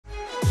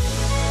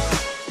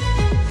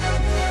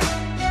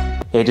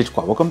Hey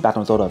Squad, welcome back to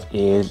an episode of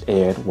Is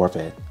It Worth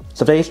It?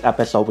 So today's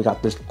episode, we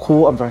got this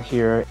cool umbrella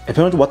here. If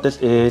you don't know what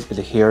this is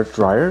a hair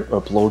dryer or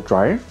blow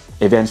dryer.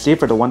 If you can see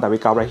for the one that we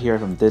got right here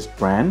from this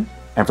brand,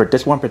 and for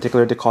this one in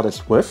particular, they call it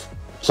Swift.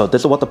 So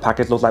this is what the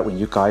package looks like when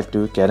you guys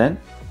do get it.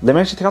 Let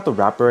me actually take out the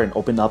wrapper and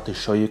open it up to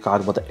show you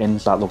guys what the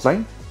inside looks like.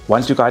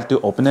 Once you guys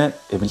do open it,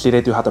 you can see they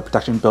do have the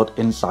protection built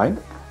inside.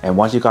 And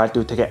once you guys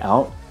do take it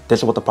out, this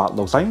is what the product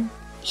looks like.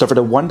 So for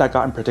the one that I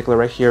got in particular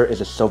right here is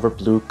a silver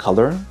blue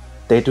color.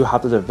 They do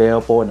have this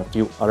available in a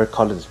few other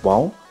colors as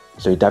well.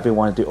 So you definitely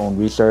want to do your own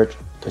research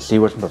to see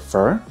which you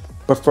prefer.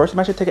 But first, I'm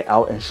actually take it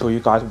out and show you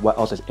guys what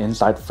else is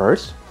inside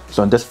first.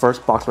 So in this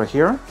first box right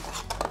here,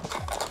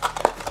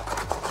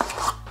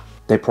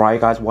 they provide you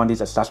guys one of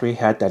these accessory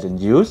heads that's in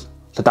use.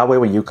 So that way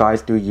when you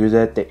guys do use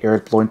it, the air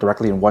is blowing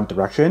directly in one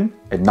direction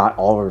and not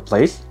all over the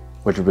place,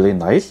 which is really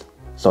nice.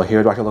 So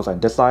here's what it looks like on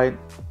this side,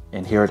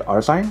 and here's the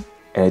other side.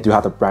 And they do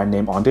have the brand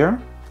name on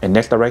there. And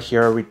next up right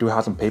here, we do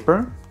have some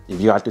paper. If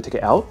you guys do take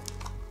it out,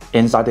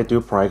 inside they do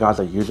provide you guys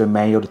a user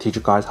manual to teach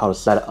you guys how to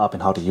set it up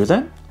and how to use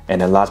it. And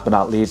then last but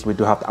not least, we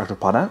do have the actual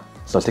product.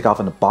 So let's take it out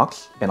from the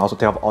box and also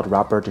take off all the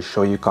wrapper to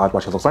show you guys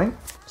what it looks like.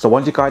 So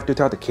once you guys do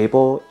take out the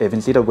cable, if you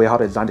can see the way how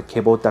they designed the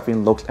cable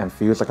definitely looks and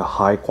feels like a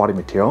high quality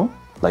material.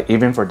 Like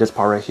even for this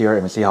part right here,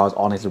 you can see how it's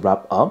all needs to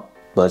wrap up.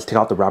 But let's take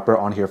out the wrapper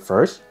on here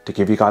first to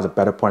give you guys a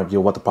better point of view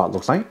of what the product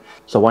looks like.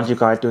 So once you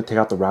guys do take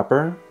out the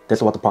wrapper, this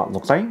is what the product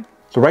looks like.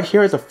 So right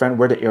here is the front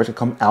where the air can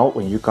come out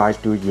when you guys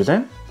do use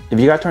it. If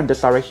you guys turn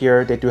this side right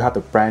here, they do have the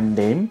brand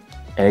name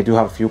and they do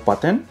have a few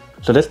buttons.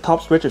 So this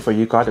top switch is for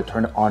you guys to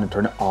turn it on and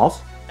turn it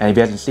off. And if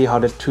you guys can see how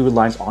there's two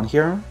lines on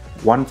here,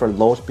 one for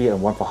low speed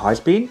and one for high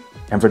speed.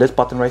 And for this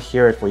button right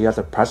here is for you guys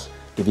to press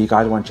if you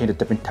guys want to change the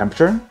different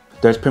temperature.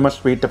 There's pretty much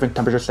 3 different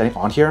temperature settings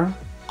on here: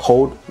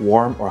 cold,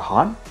 warm, or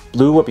hot.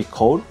 Blue would be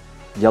cold,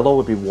 yellow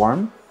would be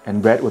warm,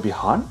 and red would be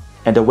hot.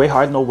 And the way how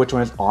I know which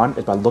one is on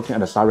is by looking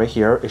at the side right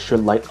here. It should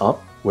light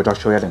up, which I'll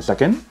show you guys in a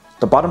second.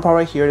 The bottom part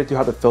right here, they do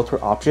have the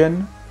filter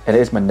option, and it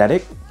is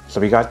magnetic. So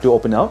if you guys do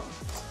open it up,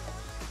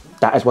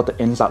 that is what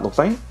the inside looks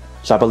like.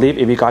 So I believe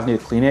if you guys need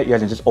to clean it, you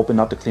guys can just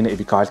open up to clean it if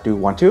you guys do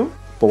want to.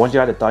 But once you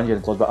guys are done, you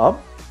can close it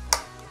up.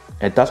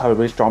 It does have a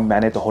really strong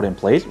magnet to hold it in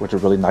place, which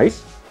is really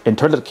nice. In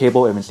terms of the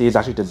cable, you can see it's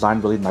actually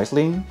designed really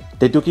nicely.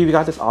 They do give you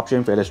guys this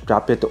option for you to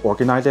strap it to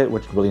organize it,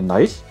 which is really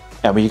nice.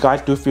 And when you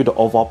guys do feel the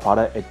overall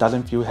product, it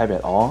doesn't feel heavy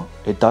at all.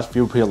 It does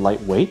feel pretty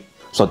lightweight.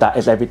 So that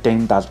is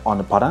everything that's on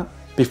the product.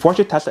 Before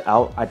you test it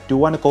out, I do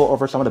want to go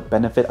over some of the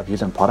benefit of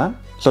using the product.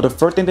 So the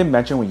first thing they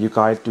mention when you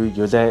guys do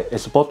use it,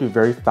 it's supposed to be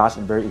very fast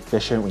and very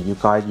efficient when you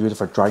guys use it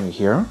for drying your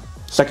hair.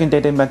 Second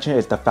thing they mention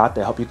is the fact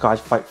that help you guys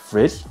fight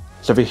frizz.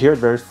 So if your hair is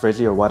very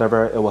frizzy or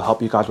whatever, it will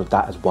help you guys with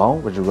that as well,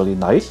 which is really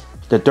nice.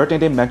 The third thing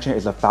they mention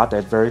is the fact that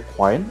it's very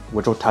quiet,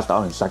 which we'll test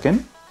out in a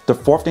second. The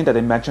fourth thing that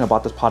they mention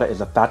about this product is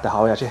the fact that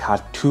how it actually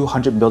has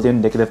 200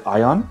 million negative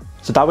ion.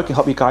 So that way can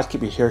help you guys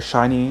keep your hair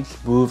shiny,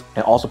 smooth,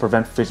 and also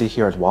prevent frizzy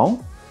hair as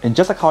well. And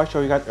just like how I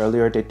showed you guys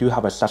earlier, they do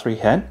have an accessory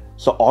head.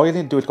 So all you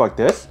need to do is go like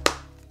this,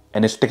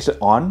 and it sticks it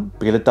on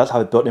because it does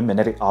have a built-in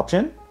magnetic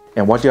option.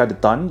 And once you have it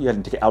done, you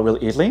can take it out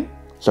really easily.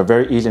 So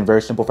very easy and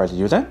very simple for us to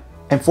use it.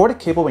 And for the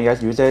cable, when you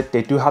guys use it,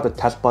 they do have the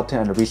test button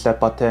and the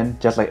reset button,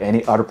 just like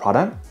any other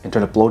product in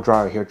terms of blow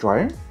dryer or hair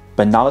dryer.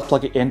 But now let's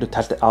plug it in to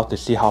test it out to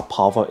see how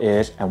powerful it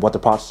is and what the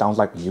product sounds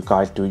like when you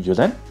guys do use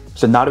it.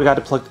 So now that we got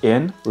it plugged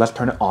in, let's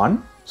turn it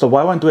on. So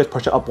what I want to do is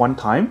push it up one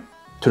time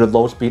to the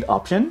low speed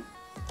option.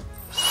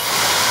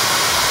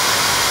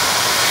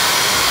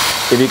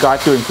 If you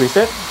guys do increase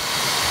it,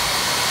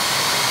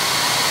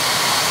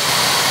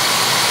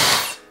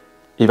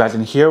 you guys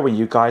can hear when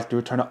you guys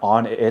do turn it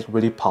on, it is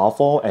really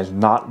powerful and it's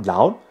not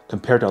loud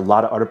compared to a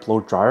lot of other blow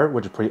dryer,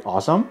 which is pretty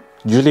awesome.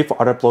 Usually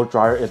for other blow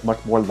dryer, it's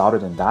much more louder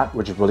than that,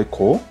 which is really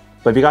cool.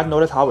 But if you guys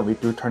notice how when we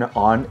do turn it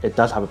on, it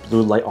does have a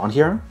blue light on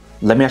here.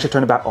 Let me actually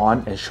turn it back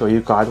on and show you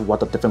guys what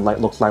the different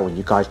light looks like when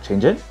you guys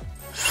change it.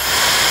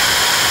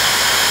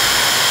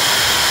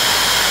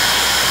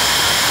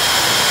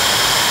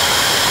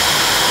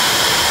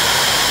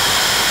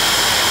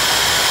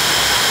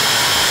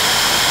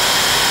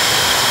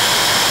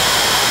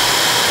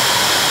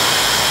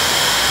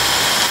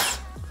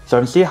 So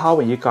you can see how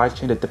when you guys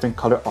change the different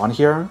color on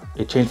here,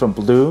 it changed from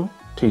blue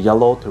to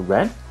yellow to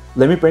red.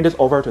 Let me bring this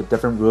over to a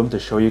different room to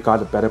show you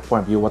guys a better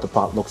point of view what the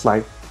product looks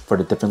like for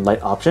the different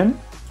light option.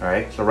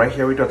 Alright, so right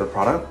here we do have the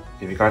product.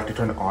 If you guys do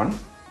turn it on.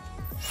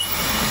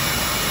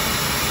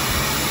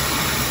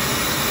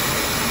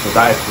 So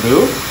that is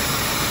blue,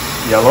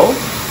 yellow,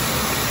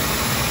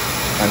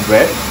 and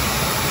red.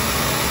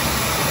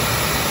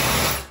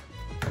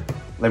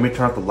 Let me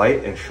turn off the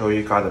light and show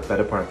you guys a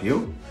better point of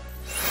view.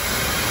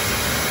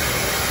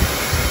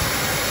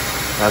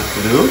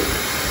 That's blue,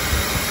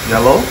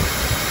 yellow,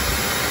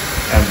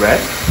 and red.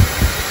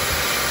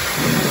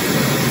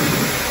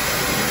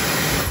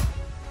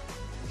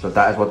 So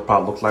that is what the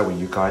product looks like when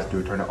you guys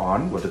do turn it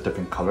on with a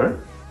different color.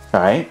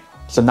 Alright,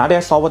 so now that I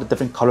saw what the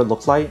different color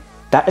looks like,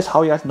 that is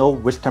how you guys know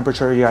which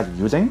temperature you guys are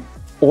using.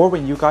 Or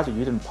when you guys are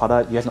using the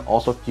product, you guys can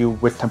also feel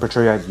which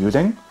temperature you guys are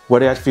using.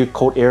 Whether you guys feel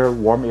cold air,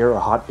 warm air, or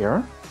hot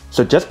air.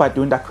 So just by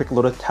doing that quick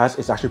little test,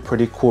 it's actually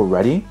pretty cool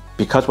already.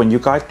 Because when you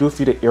guys do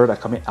feel the air that's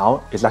coming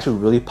out, it's actually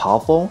really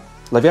powerful.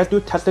 Like if you guys do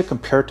test it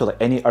compared to like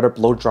any other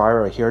blow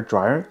dryer or hair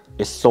dryer,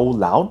 it's so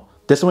loud.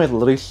 This one is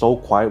literally so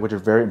quiet, which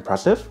is very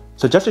impressive.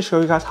 So just to show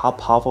you guys how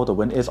powerful the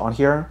wind is on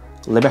here,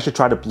 let me actually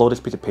try to blow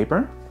this piece of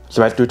paper.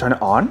 So guys do turn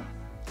it on.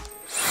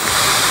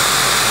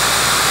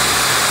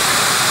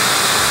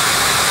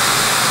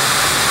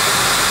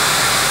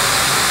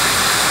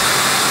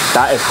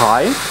 That is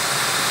high.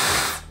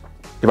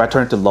 If I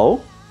turn it to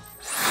low,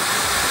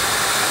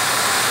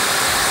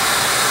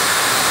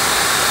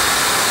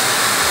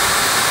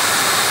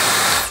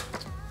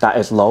 that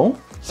is low.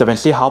 So you can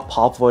see how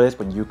powerful it is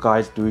when you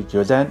guys do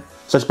use it.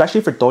 So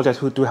especially for those guys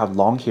who do have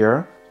long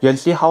hair, you can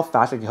see how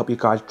fast it can help you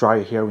guys dry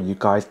your hair when you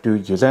guys do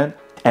use it.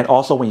 And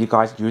also when you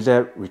guys use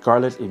it,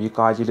 regardless if you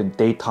guys use it in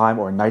daytime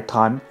or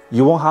nighttime,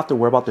 you won't have to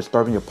worry about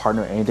disturbing your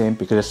partner or anything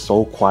because it's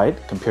so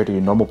quiet compared to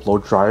your normal blow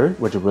dryer,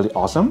 which is really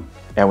awesome.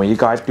 And when you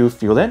guys do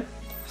feel it,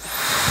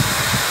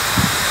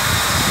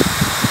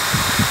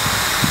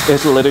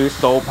 it's literally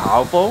so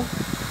powerful.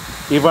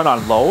 Even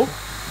on low,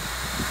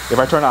 if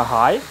I turn on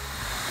high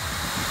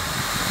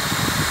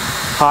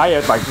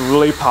is like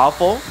really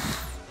powerful.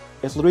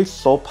 It's literally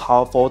so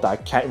powerful that I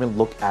can't even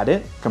look at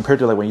it compared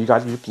to like when you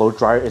guys use blow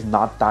dryer, it's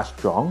not that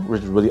strong,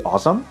 which is really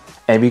awesome.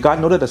 And if you guys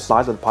know that the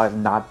size of the pot is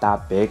not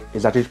that big,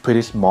 it's actually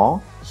pretty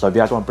small. So if you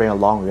guys want to bring it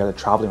along when you're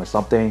traveling or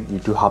something, you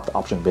do have the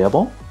option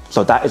available.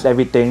 So that is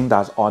everything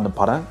that's on the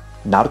product.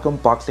 Now to go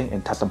unboxing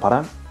and test the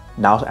product.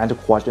 Now to answer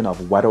the question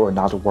of whether or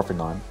not it's worth it or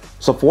not.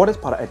 So for this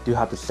product, I do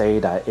have to say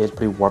that it's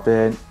pretty worth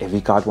it if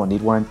you guys will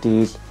need one of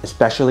these,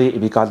 especially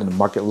if you guys in the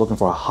market looking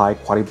for a high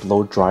quality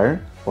blow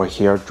dryer or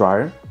hair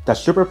dryer that's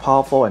super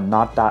powerful and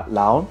not that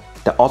loud,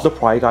 that also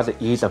provide you guys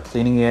the ease of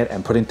cleaning it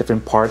and putting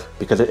different parts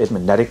because it is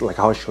magnetic like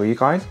how I show you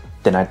guys,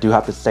 then I do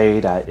have to say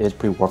that it's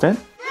pretty worth it.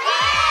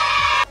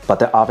 But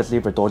then obviously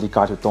for those of you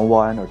guys who don't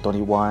want or don't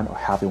need one or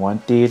have one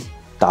of these,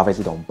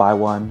 obviously don't buy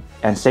one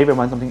and save it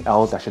on something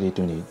else actually you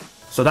do need.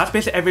 So that's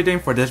basically everything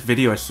for this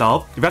video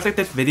itself. If you guys like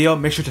this video,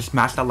 make sure to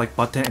smash that like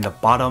button in the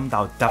bottom. That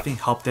will definitely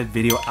help this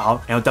video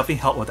out, and it'll definitely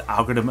help with the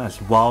algorithm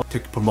as well to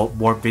promote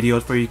more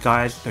videos for you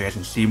guys so you guys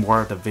can see more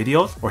of the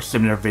videos or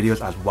similar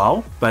videos as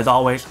well. But as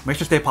always, make sure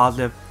to stay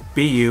positive,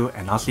 be you,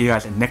 and I'll see you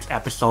guys in the next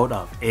episode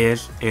of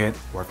Is It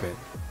Worth It?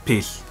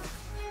 Peace.